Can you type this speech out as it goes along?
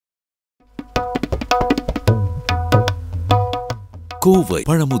Kovai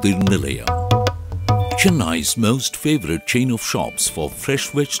Paramudir Nilayam, Chennai's most favorite chain of shops for fresh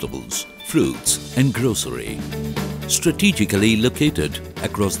vegetables, fruits and grocery. Strategically located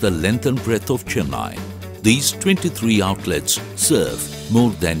across the length and breadth of Chennai, these 23 outlets serve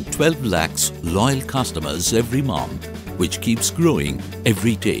more than 12 lakhs loyal customers every month, which keeps growing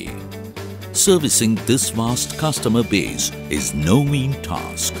every day. Servicing this vast customer base is no mean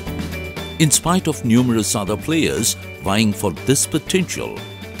task. In spite of numerous other players vying for this potential,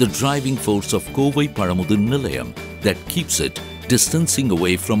 the driving force of Kovai Paramudir Nilayam that keeps it distancing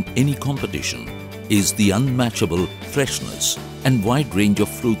away from any competition is the unmatchable freshness and wide range of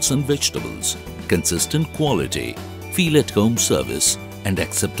fruits and vegetables, consistent quality, feel-at-home service and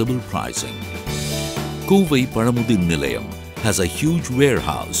acceptable pricing. Kovai Paramudir Nilayam has a huge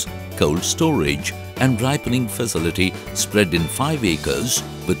warehouse, cold storage and ripening facility spread in 5 acres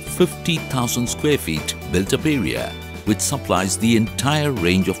with 50,000 square feet built-up area, which supplies the entire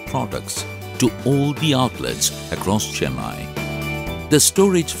range of products to all the outlets across Chennai. The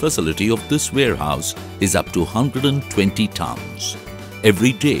storage facility of this warehouse is up to 120 tons.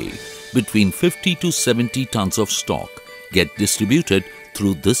 Every day, between 50 to 70 tons of stock get distributed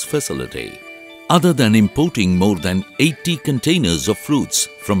through this facility. Other than importing more than 80 containers of fruits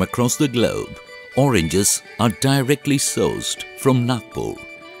from across the globe, oranges are directly sourced from Nagpur,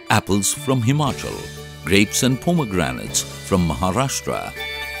 apples from Himachal, grapes and pomegranates from Maharashtra,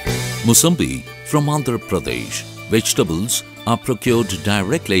 Musambi from Andhra Pradesh. Vegetables are procured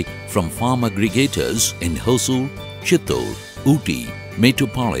directly from farm aggregators in Hosur, Chittor, Ooty,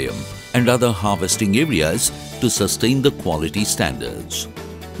 Mettupalayam and other harvesting areas to sustain the quality standards.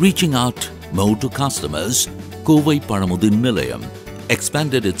 Reaching out more to customers, Kovai Paramudir Nilayam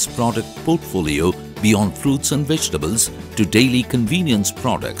expanded its product portfolio beyond fruits and vegetables to daily convenience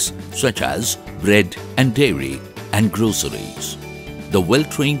products such as bread and dairy and groceries. The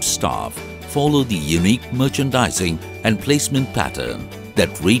well-trained staff follow the unique merchandising and placement pattern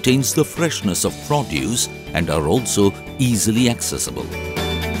that retains the freshness of produce and are also easily accessible.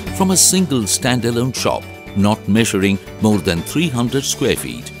 From a single standalone shop not measuring more than 300 square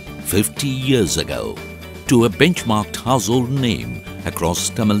feet 50 years ago to a benchmarked household name across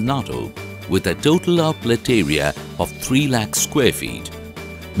Tamil Nadu with a total outlet area of 3 lakh square feet,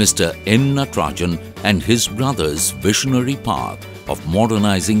 Mr. N. Natarajan and his brothers' visionary path of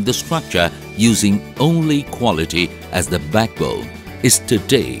modernizing the structure using only quality as the backbone is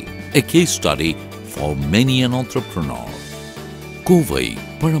today a case study for many an entrepreneur. Kovai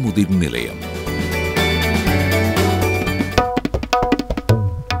Paramudir Nilayam.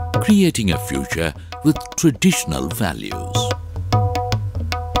 Creating a future with traditional values.